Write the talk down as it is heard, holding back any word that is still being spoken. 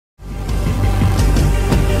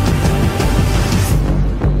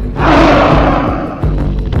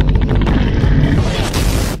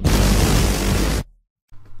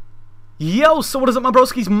Yo, so what is up, my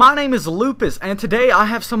broskies? My name is Lupus, and today I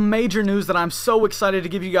have some major news that I'm so excited to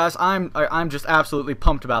give you guys. I'm just absolutely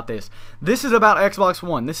pumped about this. This is about Xbox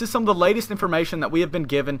One. This is some of the latest information that we have been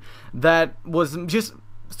given that was just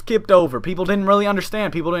skipped over. People didn't really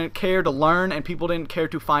understand, people didn't care to learn, and people didn't care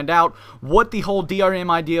to find out what the whole DRM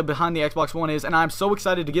idea behind the Xbox One is, and I'm so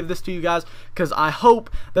excited to give this to you guys because I hope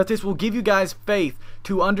that this will give you guys faith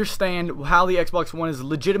to understand how the Xbox One is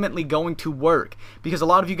legitimately going to work, because a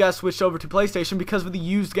lot of you guys switched over to PlayStation because of the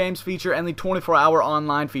used games feature and the 24-hour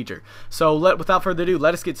online feature. So without further ado,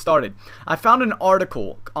 let us get started. I found an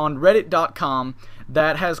article on reddit.com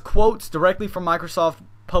that has quotes directly from Microsoft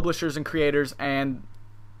publishers and creators, and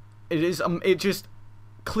it just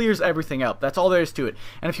clears everything up. That's all there is to it.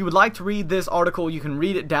 And if you would like to read this article, you can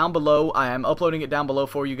read it down below. I am uploading it down below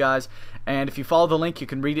for you guys, and if you follow the link, you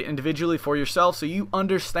can read it individually for yourself so you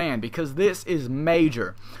understand, because this is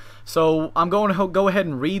major. So I'm going to go ahead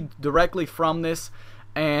and read directly from this,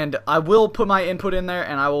 and I will put my input in there,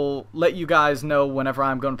 and I will let you guys know whenever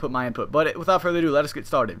I'm going to put my input. But without further ado, let us get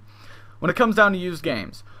started. When it comes down to used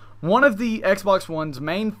games, one of the Xbox One's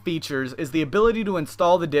main features is the ability to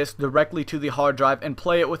install the disc directly to the hard drive and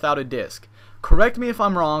play it without a disc. Correct me if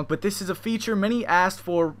I'm wrong, but this is a feature many asked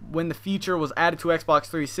for when the feature was added to Xbox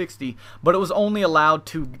 360, but it only allowed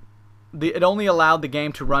the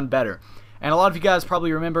game to run better. And a lot of you guys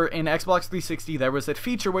probably remember in Xbox 360 there was that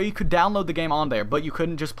feature where you could download the game on there, but you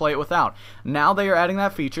couldn't just play it without. Now they are adding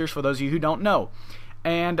that feature, for those of you who don't know.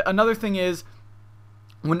 And another thing is,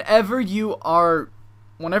 whenever you are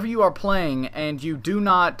playing and you do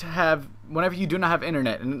not have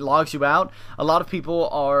internet and it logs you out, a lot of people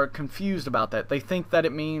are confused about that. They think that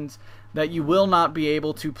it means that you will not be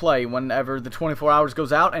able to play whenever the 24 hours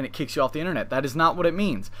goes out and it kicks you off the internet. That is not what it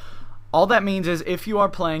means. All that means is if you are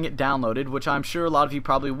playing it downloaded, which I'm sure a lot of you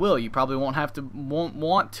probably will, you probably won't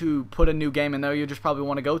want to put a new game in there. You just probably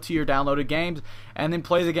want to go to your downloaded games and then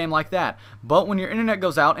play the game like that. But when your internet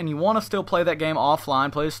goes out and you want to still play that game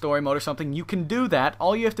offline, play a story mode or something, you can do that.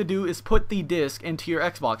 All you have to do is put the disc into your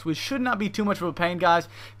Xbox, which should not be too much of a pain, guys,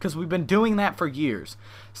 because we've been doing that for years.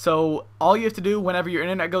 So all you have to do whenever your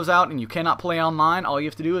internet goes out and you cannot play online, all you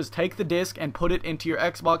have to do is take the disc and put it into your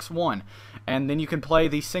Xbox One, and then you can play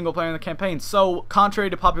the single player in the campaign. So contrary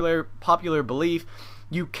to popular belief,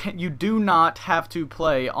 you do not have to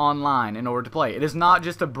play online in order to play. It is not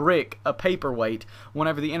just a paperweight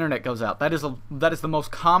whenever the internet goes out. That is the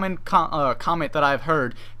most common comment that I've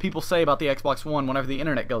heard people say about the Xbox One whenever the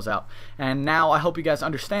internet goes out. And now I hope you guys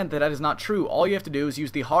understand that that is not true. All you have to do is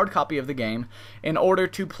use the hard copy of the game in order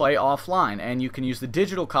to play offline, and you can use the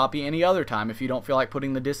digital copy any other time if you don't feel like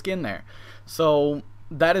putting the disc in there. So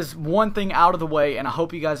that is one thing out of the way, and I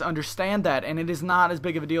hope you guys understand that, and it is not as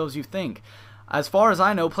big of a deal as you think. As far as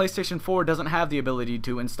I know, PlayStation 4 doesn't have the ability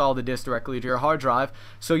to install the disc directly to your hard drive,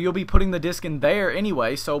 so you'll be putting the disc in there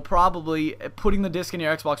anyway, so probably putting the disc in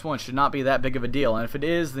your Xbox One should not be that big of a deal, and if it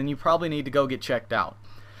is, then you probably need to go get checked out.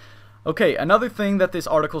 Okay, another thing that this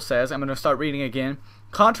article says, I'm going to start reading again.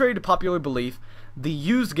 Contrary to popular belief, the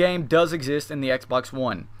used game does exist in the Xbox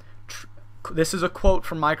One. This is a quote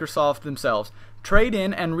from Microsoft themselves. Trade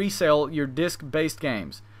in and resell your disc-based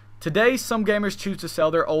games. Today, some gamers choose to sell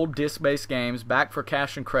their old disc-based games back for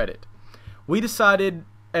cash and credit. We designed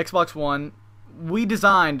Xbox One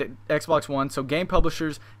so game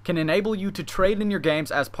publishers can enable you to trade in your games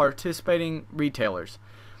as participating retailers.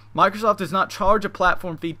 Microsoft does not charge a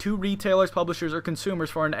platform fee to retailers, publishers, or consumers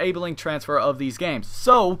for enabling transfer of these games.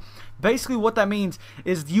 So, basically what that means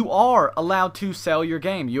is you are allowed to sell your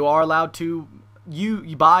game. You are allowed to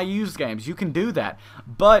you buy used games. You can do that,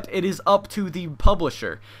 but it is up to the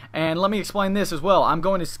publisher. And let me explain this as well. I'm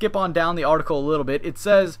going to skip on down the article a little bit. It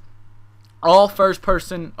says all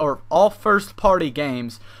first-party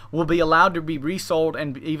games will be allowed to be resold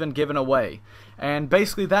and even given away. And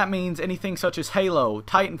basically that means anything such as Halo,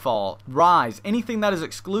 Titanfall, Rise, anything that is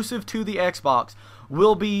exclusive to the Xbox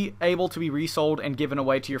will be able to be resold and given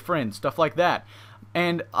away to your friends, stuff like that.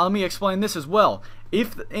 And let me explain this as well.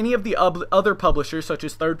 If any of the other publishers, such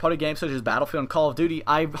as third-party games such as Battlefield and Call of Duty,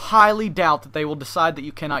 I highly doubt that they will decide that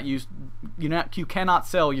you cannot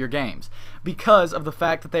sell your games, because of the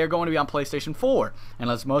fact that they are going to be on PlayStation 4. And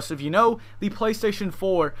as most of you know, the PlayStation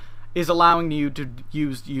 4 is allowing you to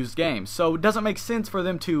use used games. So it doesn't make sense for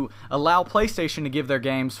them to allow PlayStation to give their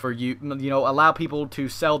games for allow people to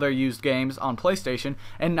sell their used games on PlayStation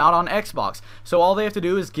and not on Xbox. So all they have to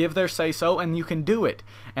do is give their say-so, and you can do it.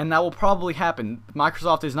 And that will probably happen.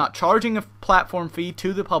 Microsoft is not charging a platform fee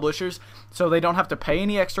to the publishers, so they don't have to pay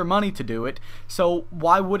any extra money to do it. So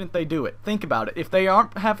why wouldn't they do it? Think about it. If they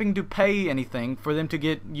aren't having to pay anything for them to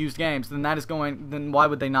get used games, then then why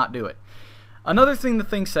would they not do it? Another thing the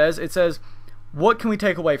thing says, it says, what can we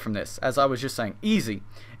take away from this? As I was just saying, easy.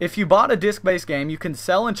 If you bought a disc-based game, you can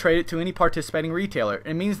sell and trade it to any participating retailer.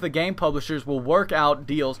 It means the game publishers will work out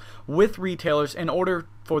deals with retailers in order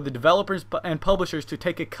for the developers and publishers to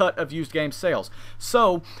take a cut of used game sales.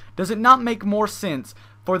 So, does it not make more sense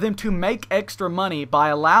for them to make extra money by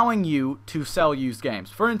allowing you to sell used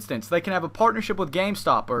games? For instance, they can have a partnership with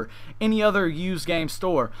GameStop or any other used game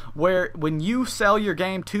store where when you sell your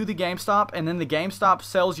game to the GameStop and then the GameStop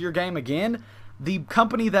sells your game again, the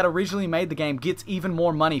company that originally made the game gets even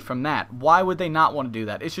more money from that. Why would they not want to do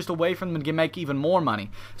that? It's just a way for them to make even more money.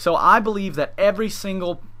 So I believe that every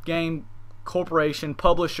single game corporation,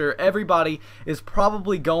 publisher, everybody is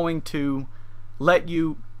probably going to let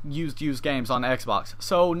you used games on Xbox.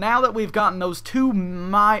 So now that we've gotten those two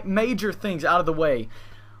major things out of the way,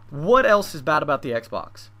 what else is bad about the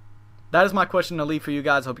Xbox? That is my question to leave for you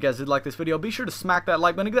guys. I hope you guys did like this video. Be sure to smack that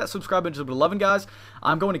like button, get that subscribe button to the 11 guys.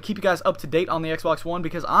 I'm going to keep you guys up to date on the Xbox One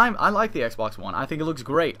because I like the Xbox One. I think it looks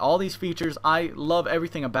great. All these features, I love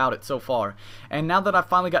everything about it so far. And now that I've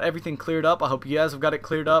finally got everything cleared up, I hope you guys have got it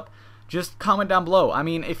cleared up. Just comment down below. I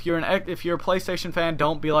mean, if you're a PlayStation fan,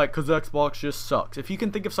 don't be like, "'Cause Xbox just sucks." If you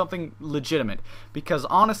can think of something legitimate, because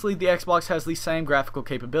honestly, the Xbox has the same graphical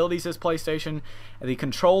capabilities as PlayStation. The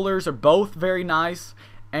controllers are both very nice,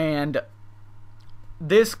 and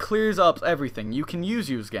this clears up everything. You can use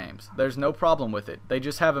used games. There's no problem with it. They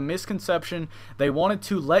just have a misconception. They wanted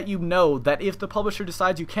to let you know that if the publisher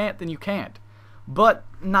decides you can't, then you can't. But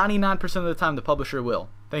 99% of the time, the publisher will.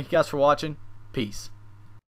 Thank you guys for watching. Peace.